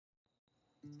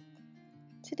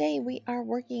Today we are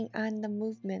working on the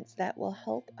movements that will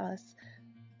help us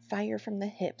fire from the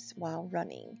hips while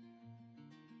running.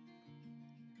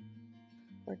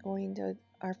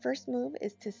 Our first move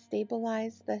is to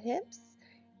stabilize the hips.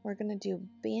 We're going to do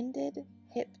banded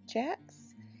hip jacks.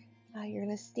 You're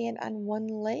going to stand on one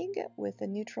leg with a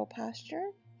neutral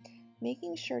posture,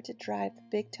 making sure to drive the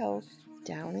big toe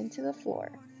down into the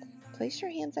floor. Place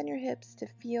your hands on your hips to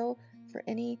feel for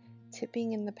any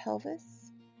tipping in the pelvis.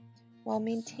 While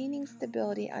maintaining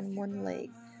stability on one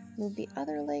leg, move the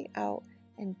other leg out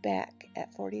and back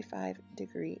at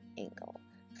 45-degree angle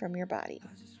from your body.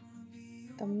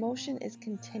 The motion is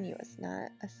continuous, not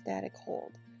a static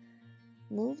hold.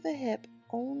 Move the hip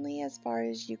only as far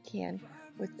as you can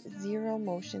with zero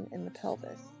motion in the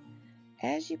pelvis.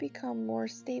 As you become more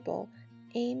stable,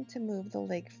 aim to move the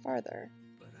leg farther.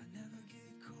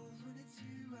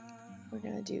 We're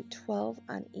going to do 12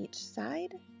 on each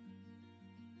side.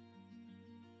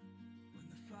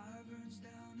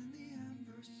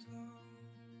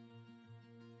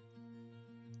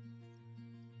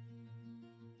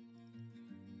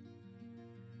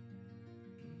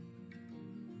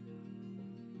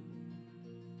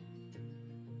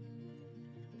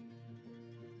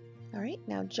 All right,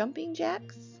 now jumping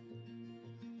jacks.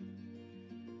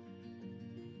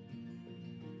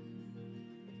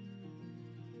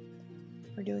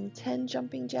 We're doing 10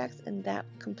 jumping jacks, and that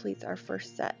completes our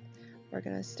first set. We're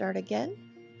going to start again.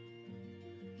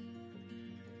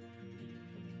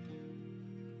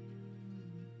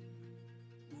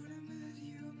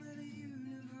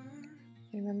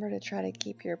 Remember to try to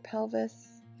keep your pelvis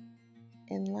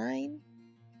in line.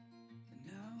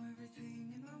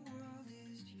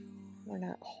 We're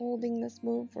not holding this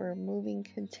move, we're moving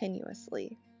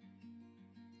continuously.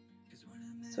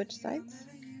 Switch sides.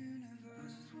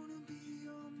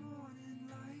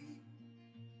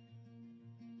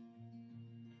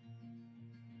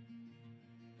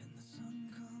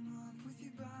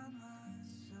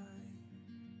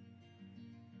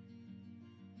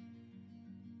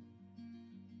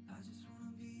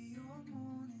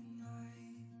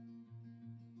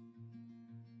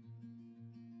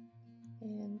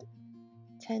 And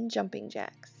 10 jumping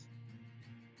jacks.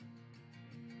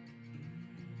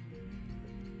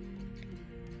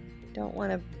 Don't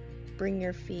want to bring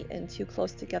your feet in too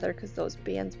close together because those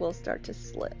bands will start to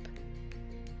slip.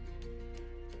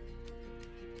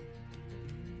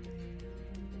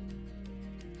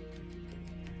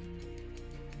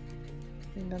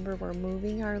 Remember, we're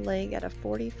moving our leg at a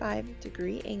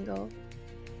 45-degree angle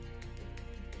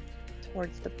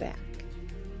towards the back.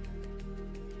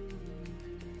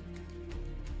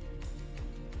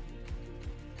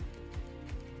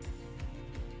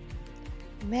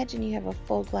 Imagine you have a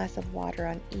full glass of water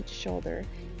on each shoulder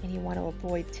and you want to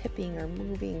avoid tipping or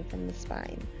moving from the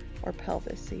spine or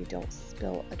pelvis so you don't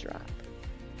spill a drop.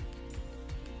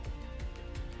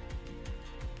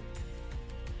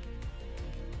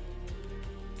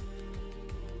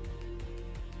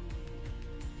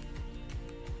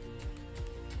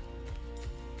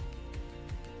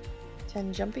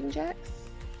 Ten jumping jacks.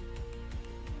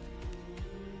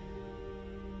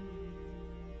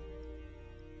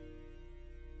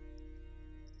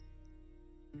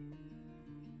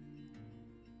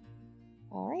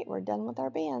 All right, we're done with our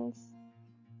bands.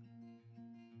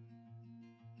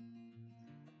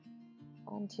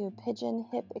 On to pigeon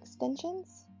hip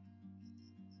extensions.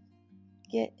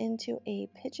 Get into a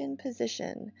pigeon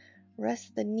position.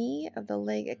 Rest the knee of the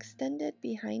leg extended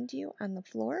behind you on the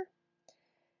floor.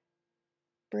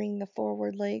 Bring the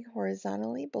forward leg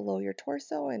horizontally below your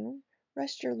torso and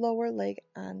rest your lower leg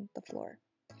on the floor.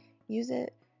 Use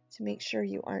it to make sure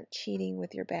you aren't cheating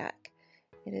with your back.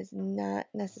 It is not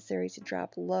necessary to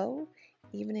drop low,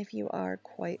 even if you are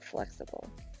quite flexible.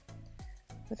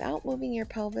 Without moving your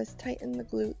pelvis, tighten the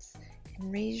glutes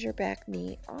and raise your back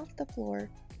knee off the floor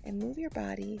and move your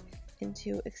body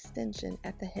into extension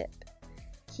at the hip.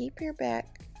 Keep your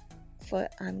back foot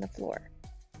on the floor.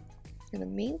 You're going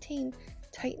to maintain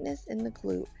tightness in the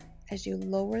glute as you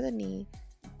lower the knee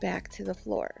back to the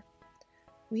floor.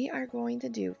 We are going to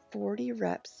do 40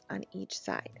 reps on each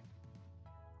side.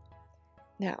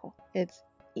 Now, it's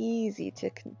easy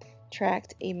to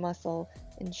contract a muscle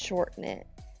and shorten it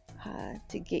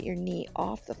to get your knee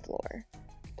off the floor,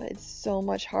 but it's so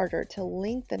much harder to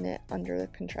lengthen it under the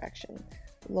contraction,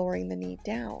 lowering the knee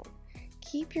down.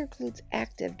 Keep your glutes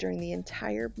active during the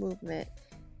entire movement,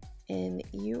 and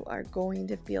you are going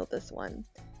to feel this one.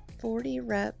 40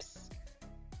 reps,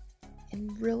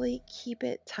 and really keep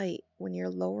it tight when you're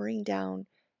lowering down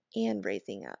and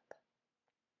raising up.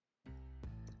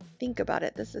 Think about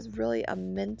it. This is really a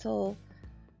mental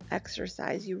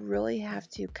exercise. You really have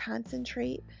to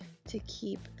concentrate to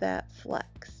keep that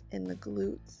flex in the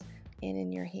glutes and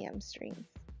in your hamstrings.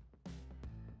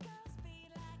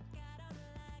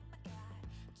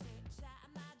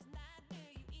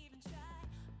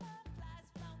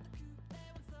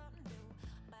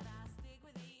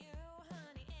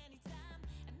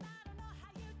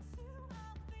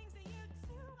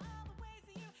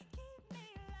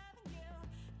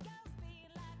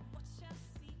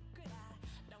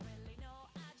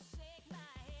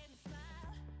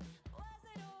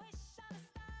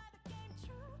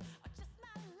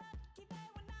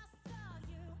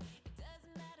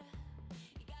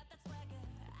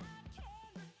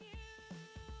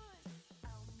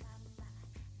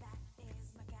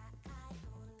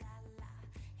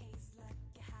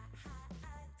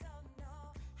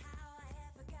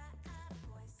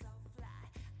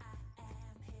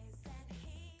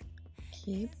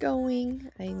 Keep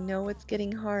going. I know it's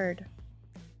getting hard.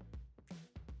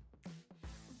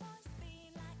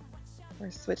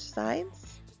 Or switch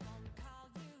sides.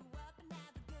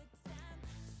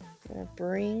 You're going to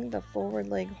bring the forward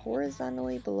leg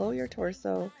horizontally below your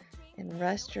torso and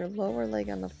rest your lower leg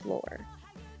on the floor.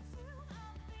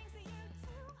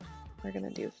 We're going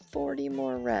to do 40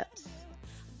 more reps.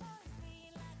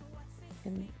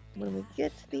 And when we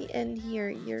get to the end here,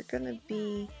 you're going to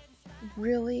be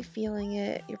really feeling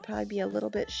it. You'll probably be a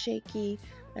little bit shaky.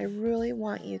 I really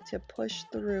want you to push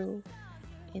through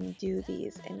and do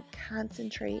these and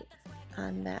concentrate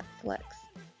on that flex.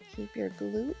 Keep your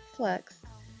glute flexed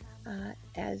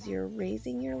as you're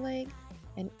raising your leg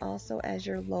and also as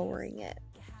you're lowering it.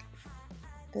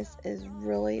 This is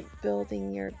really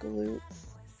building your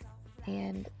glutes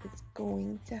and it's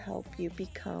going to help you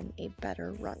become a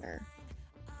better runner.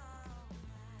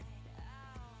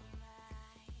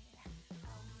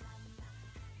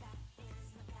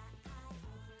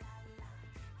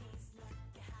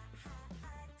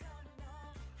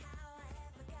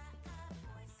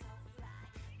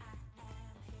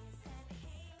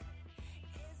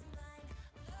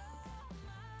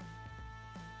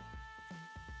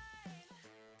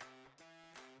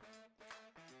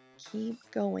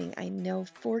 Keep going. I know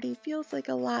 40 feels like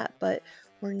a lot, but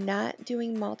we're not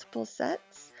doing multiple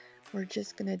sets. We're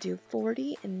just going to do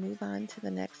 40 and move on to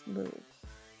the next move.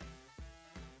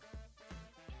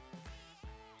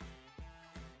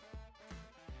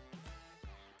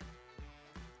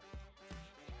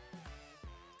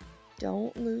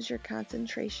 Don't lose your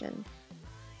concentration.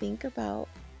 Think about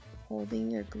holding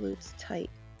your glutes tight.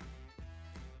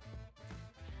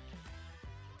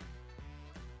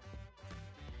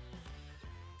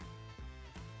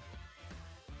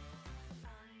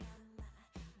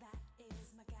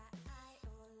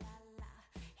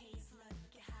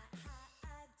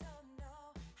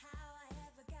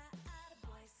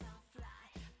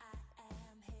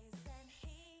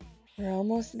 We're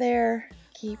almost there.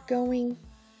 Keep going.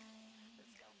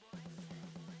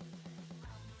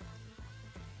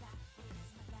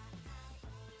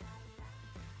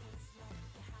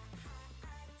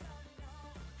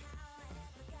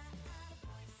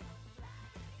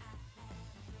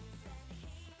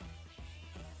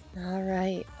 All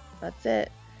right, that's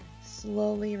it.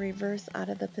 Slowly reverse out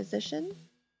of the position.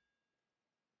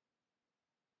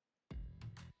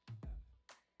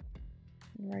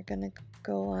 We're going to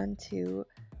go on to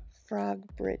frog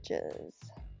bridges.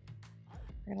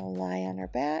 We're going to lie on our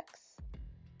backs.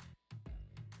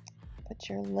 Put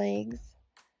your legs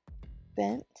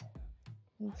bent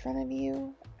in front of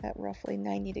you at roughly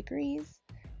 90 degrees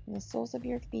and the soles of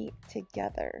your feet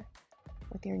together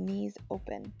with your knees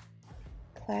open.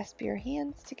 Clasp your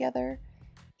hands together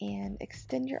and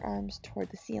extend your arms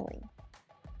toward the ceiling.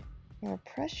 Now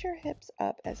press your hips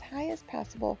up as high as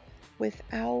possible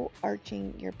without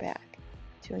arching your back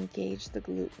to engage the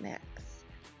glute max.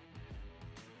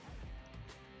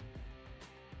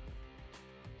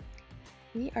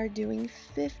 We are doing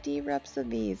 50 reps of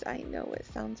these. I know it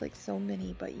sounds like so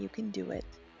many, but you can do it.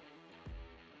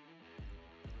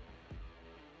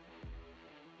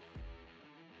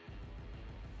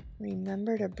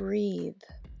 Remember to breathe.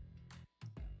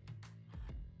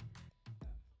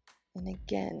 And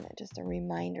again, just a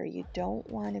reminder, you don't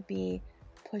want to be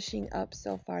pushing up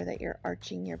so far that you're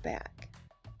arching your back.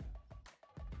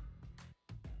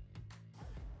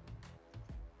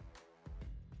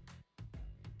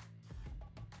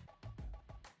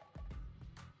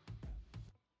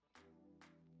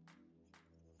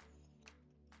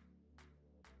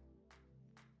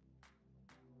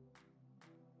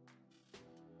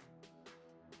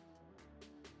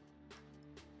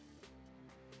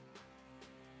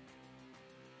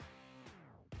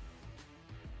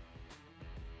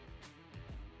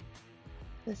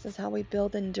 This is how we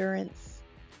build endurance.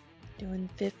 Doing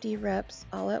 50 reps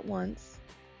all at once.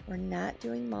 We're not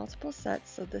doing multiple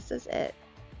sets, so this is it.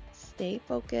 Stay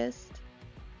focused.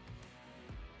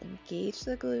 Engage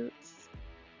the glutes.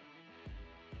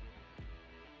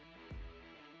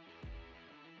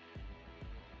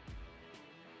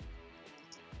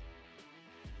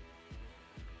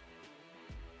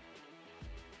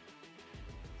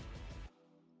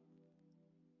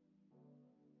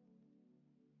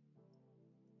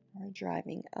 We're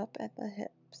driving up at the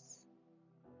hips.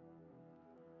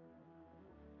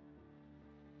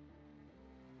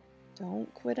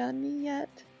 Don't quit on me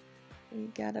yet. We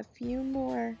got a few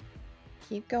more.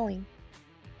 Keep going.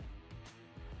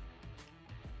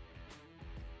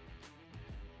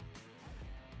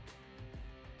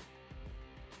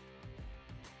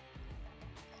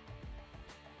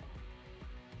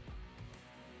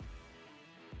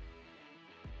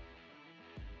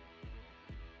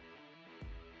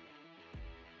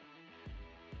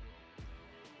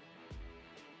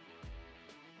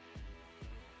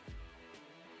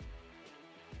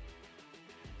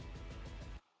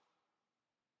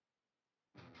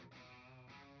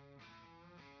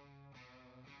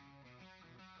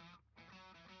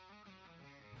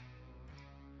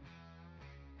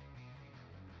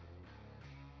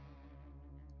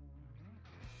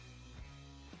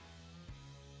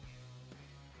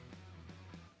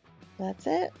 That's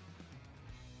it.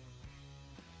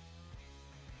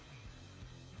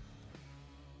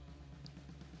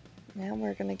 Now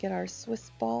we're going to get our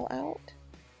Swiss ball out.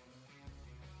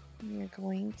 And you're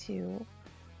going to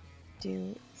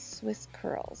do Swiss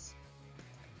curls.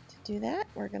 To do that,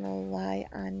 we're going to lie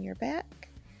on your back.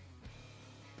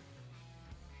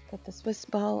 Put the Swiss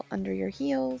ball under your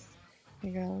heels.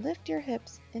 You're going to lift your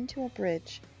hips into a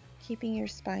bridge, keeping your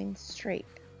spine straight.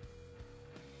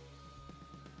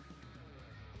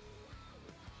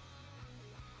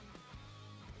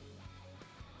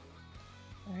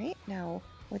 All right, now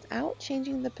without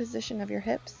changing the position of your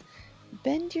hips,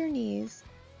 bend your knees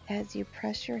as you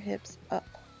press your hips up.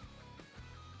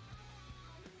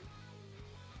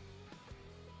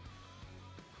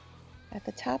 At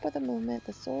the top of the movement,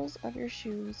 the soles of your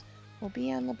shoes will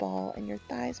be on the ball and your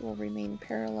thighs will remain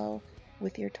parallel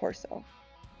with your torso.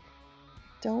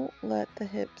 Don't let the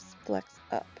hips flex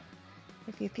up.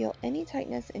 If you feel any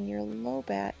tightness in your low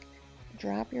back,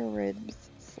 drop your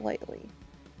ribs slightly.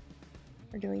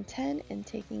 We're doing 10 and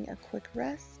taking a quick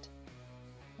rest.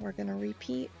 We're going to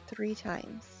repeat 3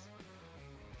 times.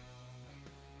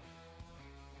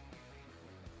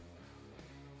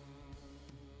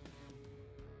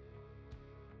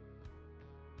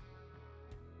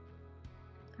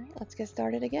 All right, let's get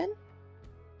started again.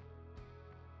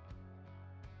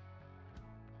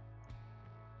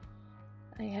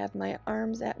 I have my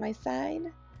arms at my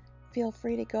side. Feel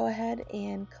free to go ahead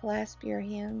and clasp your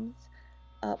hands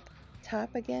up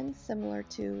top again, similar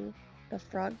to the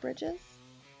frog bridges.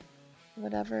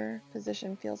 Whatever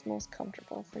position feels most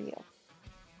comfortable for you.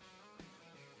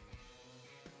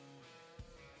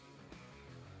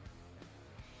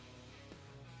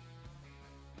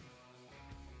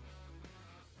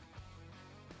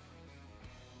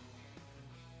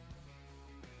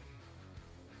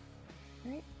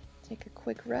 All right, take a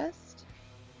quick rest.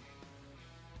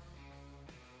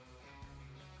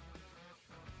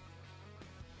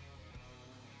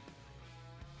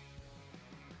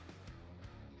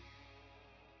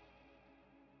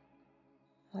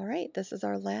 All right, this is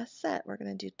our last set. We're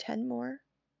going to do 10 more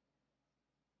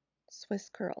Swiss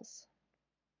curls.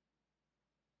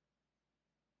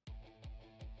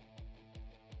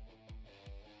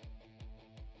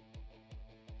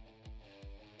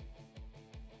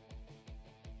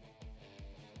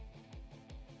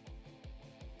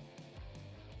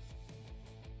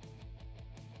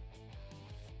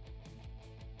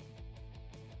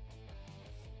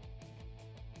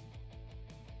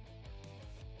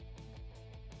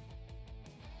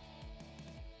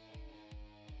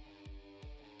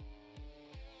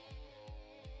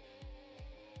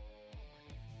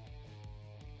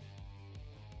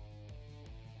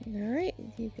 All right,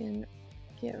 you can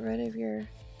get rid of your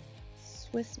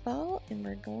Swiss ball and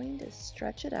we're going to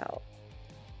stretch it out.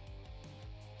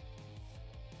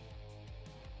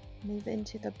 Move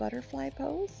into the butterfly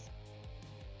pose,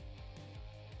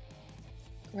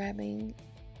 grabbing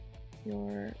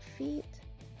your feet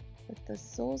with the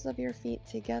soles of your feet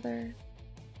together.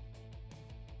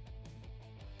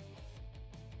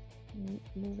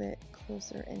 Move it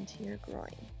closer into your groin.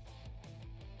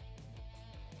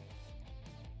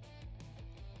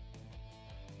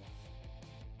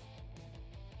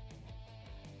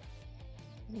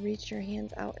 Reach your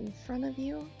hands out in front of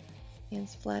you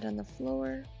Hands flat on the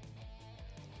floor,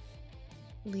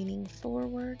 leaning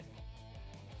forward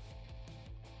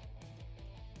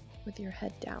with your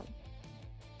head down.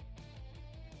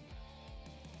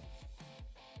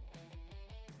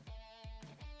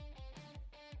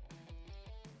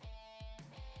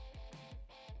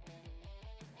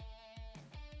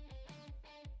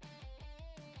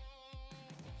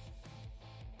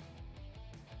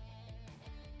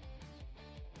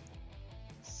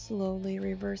 Slowly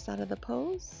reverse out of the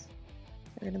pose.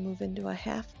 We're going to move into a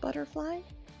half butterfly.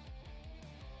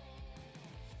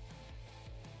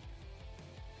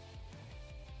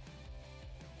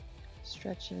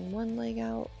 Stretching one leg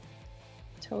out,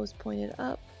 toes pointed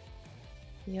up,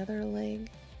 the other leg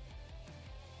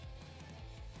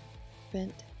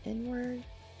bent inward.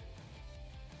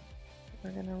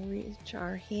 We're going to reach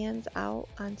our hands out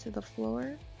onto the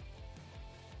floor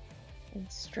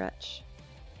and stretch.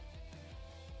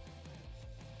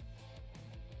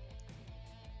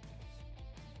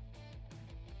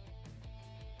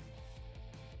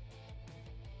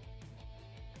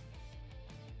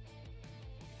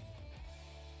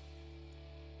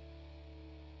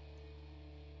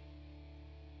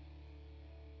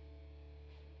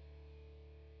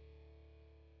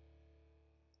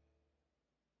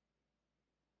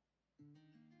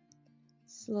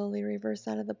 Slowly reverse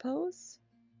out of the pose.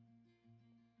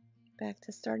 Back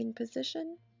to starting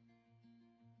position.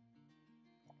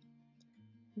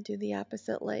 Do the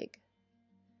opposite leg.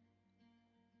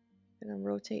 You're going to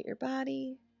rotate your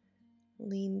body,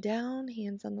 lean down,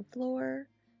 hands on the floor,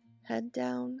 head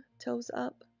down, toes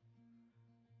up.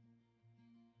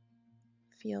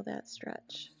 Feel that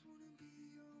stretch.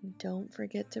 Don't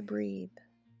forget to breathe.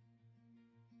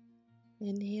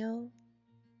 Inhale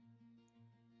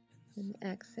and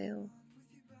exhale.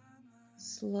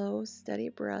 Slow, steady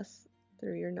breaths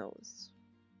through your nose.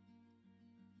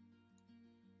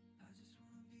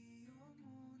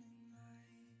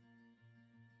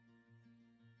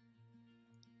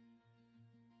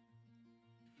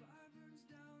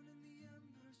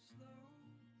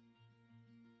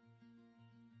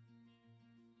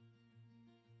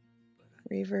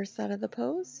 Reverse out of the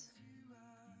pose.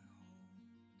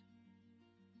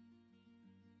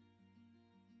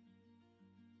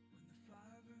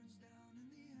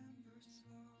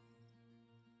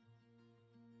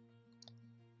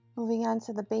 Moving on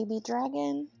to the baby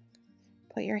dragon.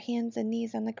 Put your hands and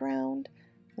knees on the ground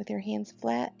with your hands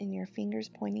flat and your fingers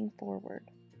pointing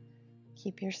forward.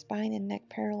 Keep your spine and neck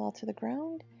parallel to the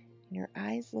ground and your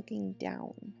eyes looking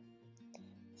down.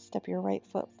 Step your right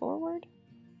foot forward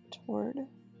toward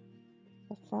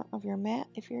the front of your mat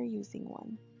if you're using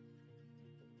one.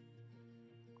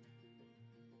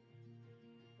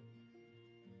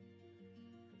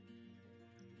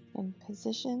 And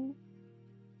position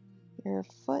your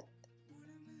foot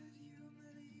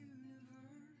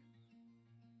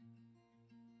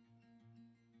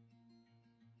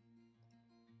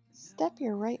Step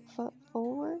your right foot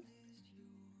forward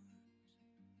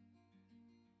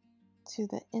to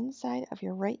the inside of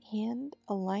your right hand,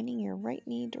 aligning your right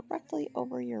knee directly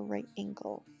over your right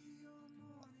ankle.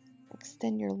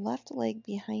 Extend your left leg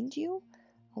behind you,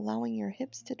 allowing your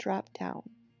hips to drop down.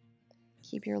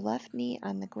 Keep your left knee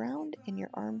on the ground and your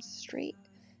arms straight,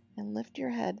 and lift your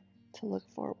head to look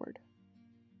forward.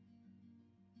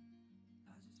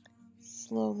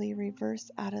 Slowly reverse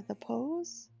out of the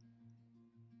pose.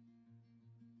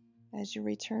 As you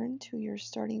return to your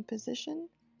starting position,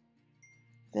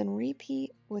 then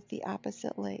repeat with the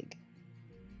opposite leg.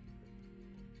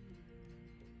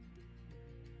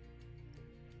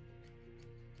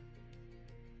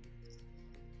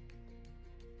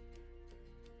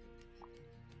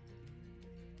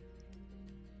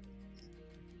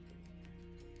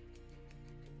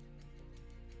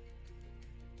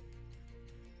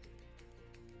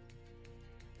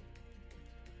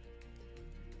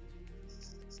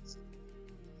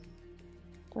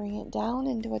 Bring it down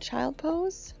into a child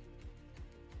pose.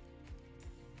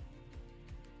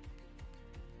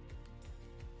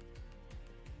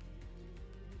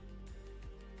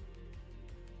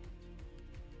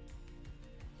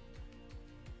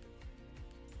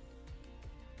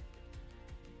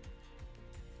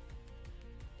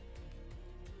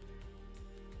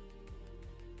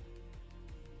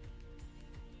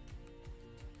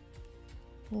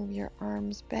 Move your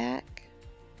arms back.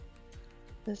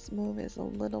 This move is a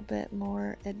little bit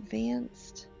more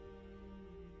advanced.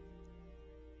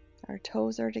 Our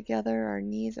toes are together, our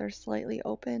knees are slightly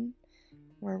open.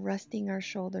 We're resting our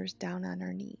shoulders down on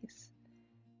our knees.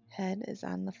 Head is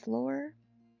on the floor.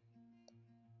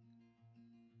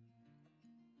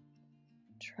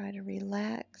 Try to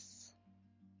relax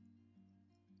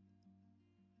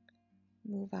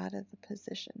move out of the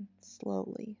position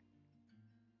slowly.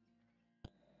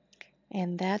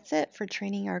 And that's it for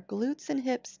training our glutes and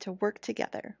hips to work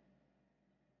together.